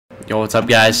Yo, what's up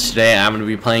guys? Today I'm going to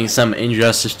be playing some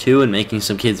Injustice 2 and making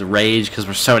some kids rage because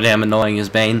we're so damn annoying as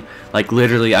Bane. Like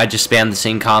literally I just spammed the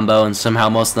same combo and somehow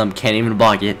most of them can't even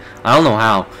block it. I don't know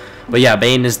how. But yeah,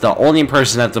 Bane is the only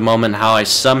person at the moment how I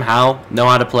somehow know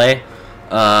how to play.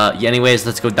 Anyways,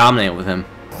 let's go dominate with him.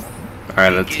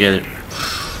 Alright, let's get it.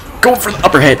 Go for the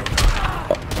upper hit!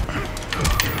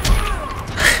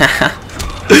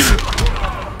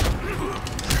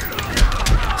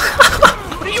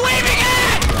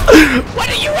 What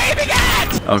are you aiming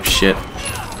at? Oh shit.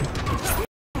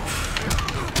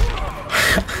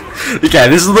 Okay,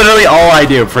 this is literally all I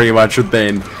do pretty much with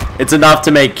Bane. It's enough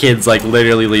to make kids like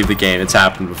literally leave the game. It's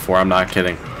happened before, I'm not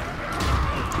kidding.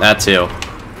 That too.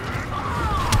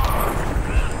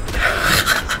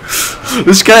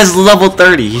 This guy's level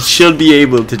 30. He should be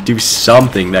able to do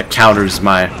something that counters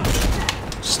my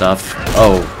stuff.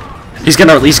 Oh. He's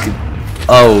gonna at least...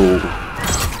 Oh.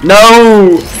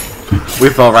 No! We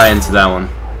fell right into that one.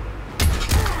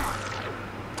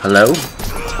 Hello?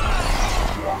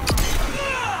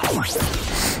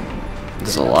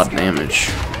 There's a lot of damage.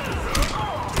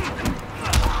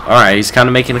 Alright, he's kind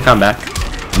of making a comeback.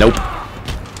 Nope.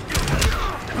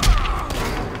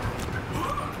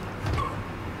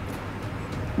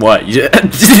 What? Did he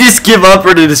just give up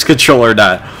or did his controller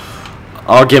die?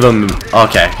 I'll give him...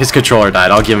 Okay, his controller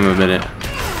died. I'll give him a minute.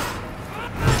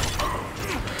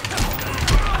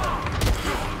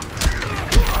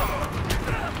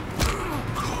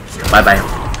 Bye-bye.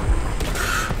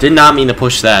 Did not mean to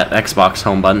push that Xbox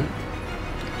home button.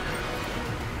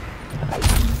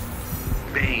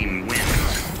 Bane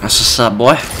wins. That's what's up,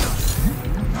 boy.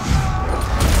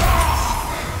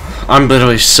 I'm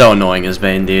literally so annoying as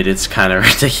Bane, dude. It's kind of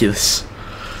ridiculous.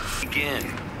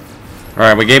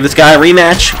 Alright, we gave this guy a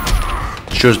rematch.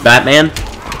 Chose Batman.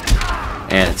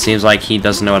 And it seems like he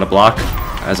doesn't know how to block,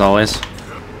 as always.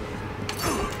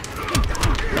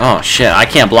 Oh, shit. I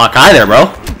can't block either,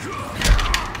 bro.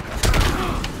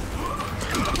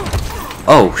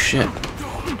 Oh, shit.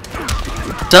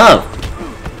 What's up?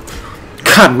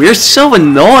 God, we're so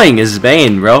annoying as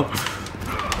Bane, bro.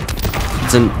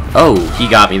 It's an... Oh, he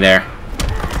got me there.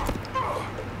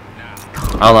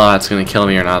 I don't know if that's gonna kill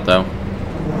me or not, though.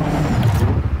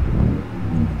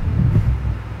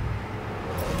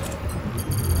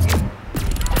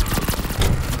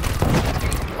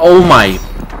 Oh my...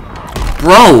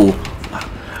 Bro!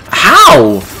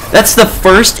 How? That's the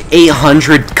first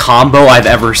 800 combo I've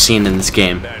ever seen in this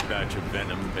game.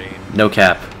 No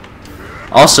cap.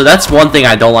 Also, that's one thing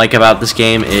I don't like about this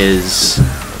game is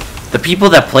the people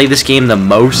that play this game the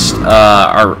most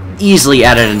are easily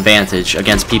at an advantage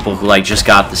against people who like just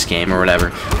got this game or whatever.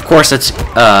 Of course, that's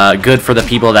good for the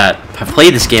people that have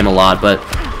played this game a lot, but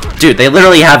dude, they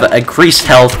literally have increased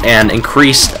health and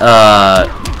increased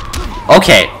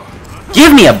okay.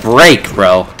 Give me a break,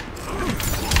 bro.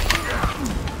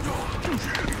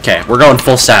 Okay, we're going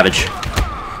full savage.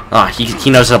 Ah,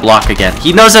 he knows how to block again.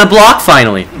 He knows how to block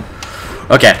finally.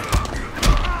 Okay.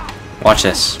 Watch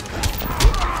this.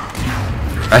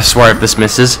 I swear if this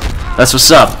misses, that's what's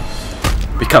up.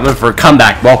 Be coming for a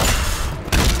comeback, bro.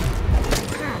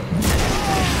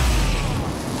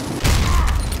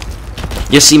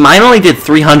 You see, mine only did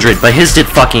 300, but his did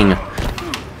fucking...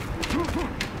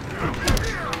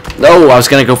 No, I was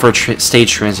gonna go for a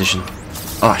stage transition.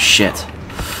 Oh, shit.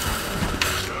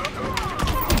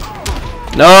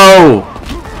 No!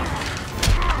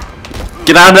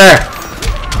 Get out of there!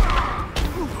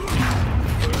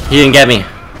 He didn't get me.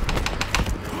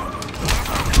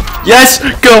 Yes!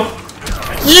 Go!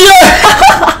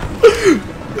 Yeah!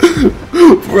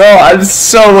 Bro, I'm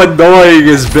so annoying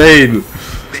as Bane.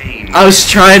 I was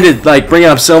trying to like bring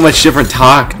up so much different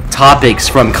topics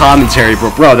from commentary,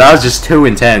 but bro, that was just too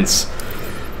intense.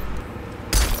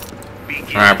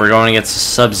 Alright, we're going against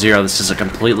Sub-Zero. This is a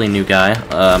completely new guy.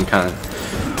 I'm kind of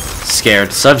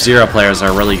scared. Sub-Zero players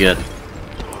are really good.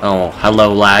 Oh,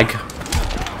 hello, lag.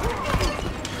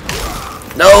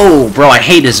 No, bro, I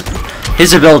hate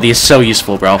his ability is so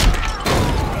useful, bro.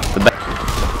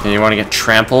 And you want to get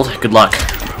trampled? Good luck.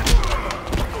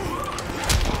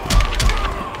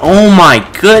 Oh my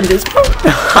goodness, bro.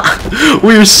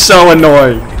 We are so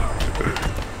annoying.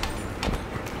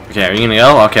 Okay, are you gonna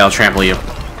go? Okay, I'll trample you.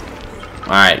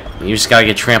 Alright, you just gotta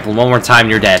get trampled one more time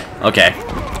and you're dead. Okay,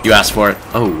 you asked for it.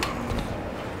 Oh.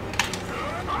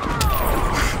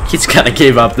 He's kinda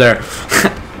gave up there.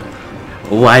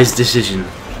 Wise decision.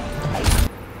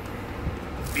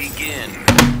 Begin.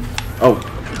 Oh.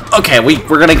 Okay,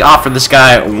 we're gonna offer this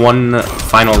guy one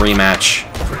final rematch.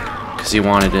 Because he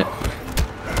wanted it.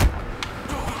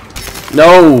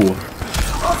 No!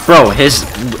 Bro, his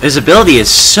ability is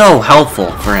so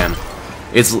helpful for him.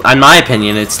 It's, in my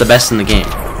opinion, it's the best in the game.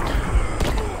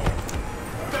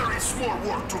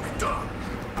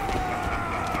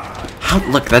 How,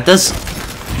 look, that does...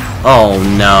 Oh,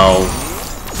 no.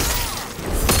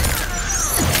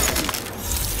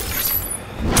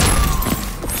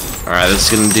 Alright,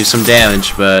 this is gonna do some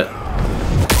damage, but...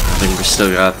 I think we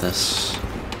still got this.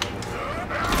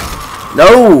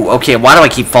 No! Okay, why do I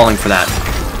keep falling for that?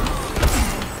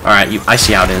 Alright, I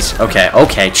see how it is.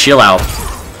 Okay, chill out.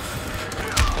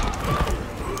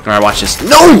 Alright, watch this.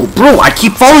 No! Bro, I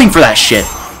keep falling for that shit!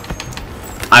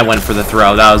 I went for the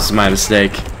throw. That was my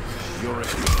mistake.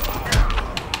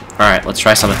 Alright, let's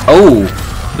try something. Oh!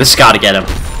 This gotta get him.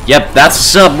 Yep, that's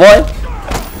what's up, boy!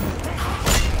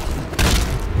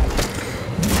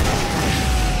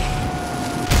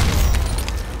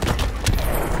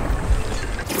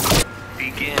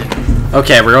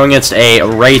 Okay, we're going against a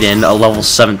Raiden, a level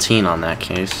 17 on that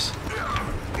case.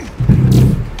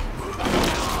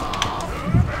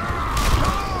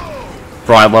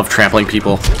 Bro, I love trampling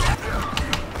people.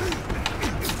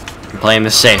 I'm playing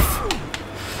this safe.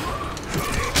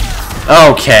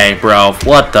 Okay, bro.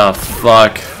 What the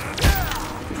fuck?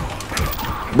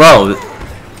 Bro.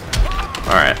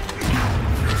 Alright.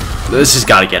 This has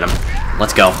got to get him.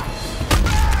 Let's go.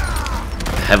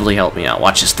 Heavily help me out.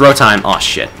 Watch this. Throw time. Oh,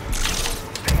 shit.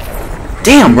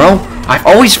 Damn, bro. I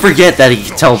always forget that he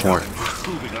can teleport.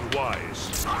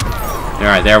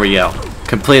 Alright, there we go.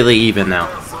 Completely even now.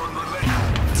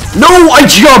 No, I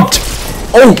jumped!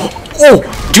 Oh!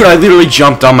 Dude, I literally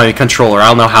jumped on my controller. I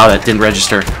don't know how that didn't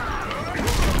register.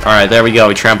 Alright, there we go.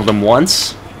 We trampled him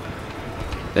once.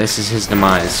 This is his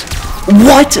demise.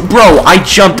 What? Bro, I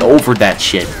jumped over that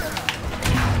shit.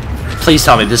 Please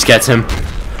tell me this gets him.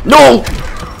 No!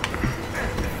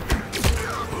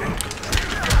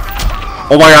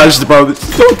 Oh my gosh, bro. This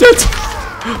is so intense.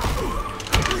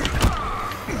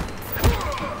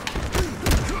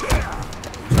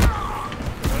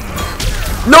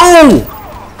 No!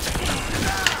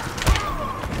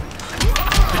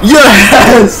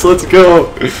 Yes! Let's go!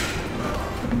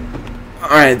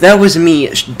 Alright, that was me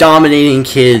dominating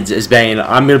kids as Bane.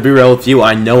 I'm gonna be real with you.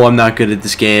 I know I'm not good at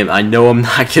this game. I know I'm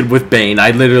not good with Bane.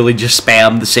 I literally just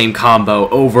spam the same combo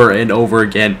over and over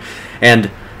again.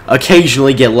 And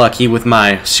occasionally get lucky with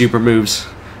my super moves.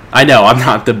 I know, I'm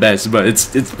not the best, but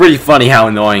it's pretty funny how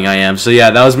annoying I am. So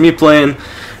yeah, that was me playing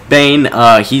Bane.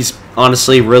 He's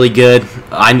honestly really good.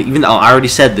 Even though I already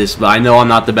said this, but I know I'm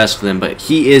not the best with him, but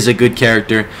he is a good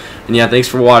character. And yeah, thanks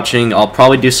for watching. I'll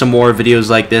probably do some more videos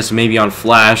like this, maybe on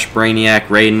Flash, Brainiac,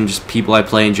 Raiden, just people I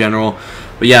play in general.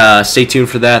 But yeah, stay tuned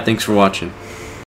for that. Thanks for watching.